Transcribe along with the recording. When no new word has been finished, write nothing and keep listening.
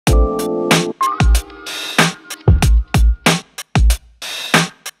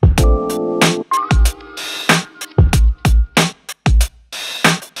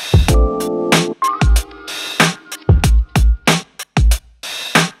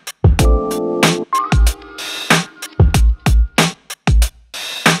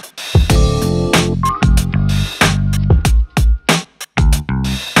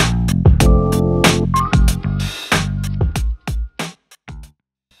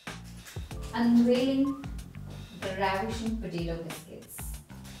unveiling the ravishing potato biscuits.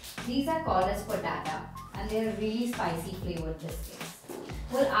 These are called as Potata and they are really spicy flavored biscuits.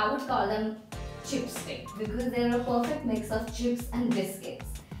 Well, I would call them chipstick because they're a perfect mix of chips and biscuits.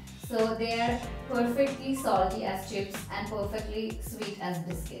 So they are perfectly salty as chips and perfectly sweet as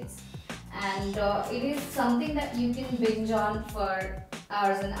biscuits. And it is something that you can binge on for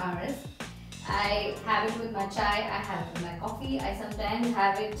hours and hours. I have it with my chai, I have it with my coffee, I sometimes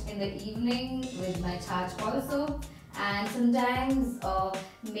have it in the evening with my charge also, and sometimes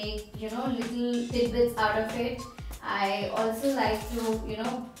make little tidbits out of it. I also like to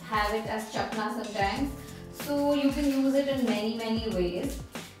have it as chutney sometimes. So you can use it in many ways.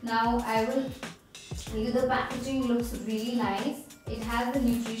 Now I will tell you, the packaging looks really nice. It has the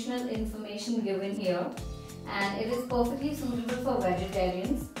nutritional information given here and it is perfectly suitable for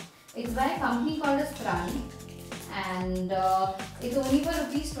vegetarians. It's by a company called as Pran and it's only for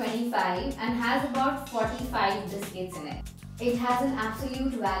 ₹25 and has about 45 biscuits in it. It has an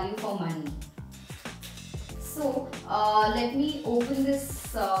absolute value for money. So let me open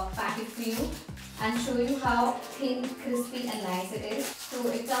this packet for you and show you how thin, crispy and nice it is. So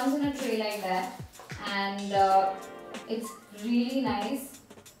it comes in a tray like that and it's really nice.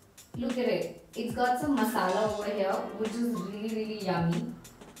 Look at it. It's got some masala over here which is really yummy.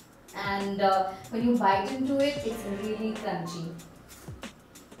 And when you bite into it, it's really crunchy.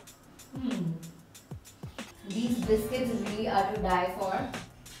 These biscuits really are to die for.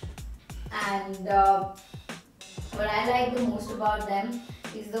 And what I like the most about them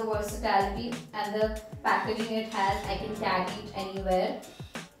is the versatility and the packaging it has. I can carry it anywhere.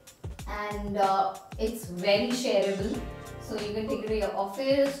 And it's very shareable. So you can take it to your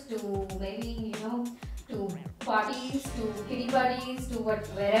office, to maybe, to parties, to kitty parties, to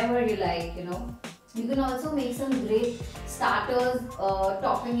wherever you like, You can also make some great starters,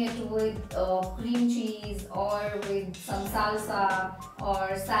 topping it with cream cheese or with some salsa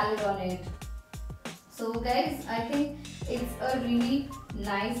or salad on it. So guys, I think it's a really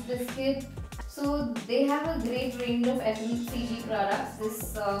nice biscuit. So they have a great range of FMCG products,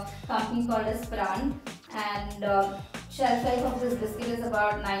 this company called as Pran, and shelf life of this biscuit is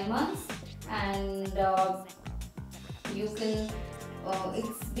about 9 months. And you can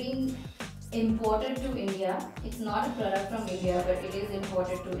it's been imported to India. It's not a product from India, but it is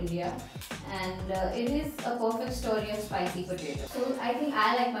imported to India, and it is a perfect story of spicy potato. So I think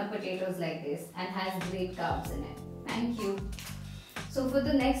I like my potatoes like this and has great carbs in it. Thank you. So for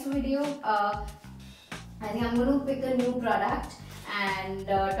the next video, I think I'm going to pick a new product and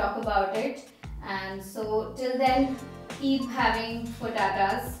talk about it. And so till then, keep having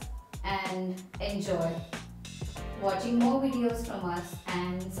potatas and enjoy watching more videos from us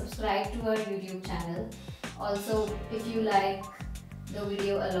and subscribe to our YouTube channel. Also, if you like the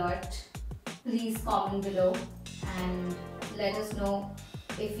video a lot, please comment below and let us know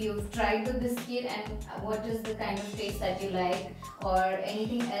if you've tried the biscuit and what is the kind of taste that you like, or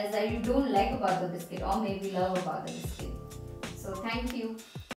anything else that you don't like about the biscuit or maybe love about the biscuit. So thank you.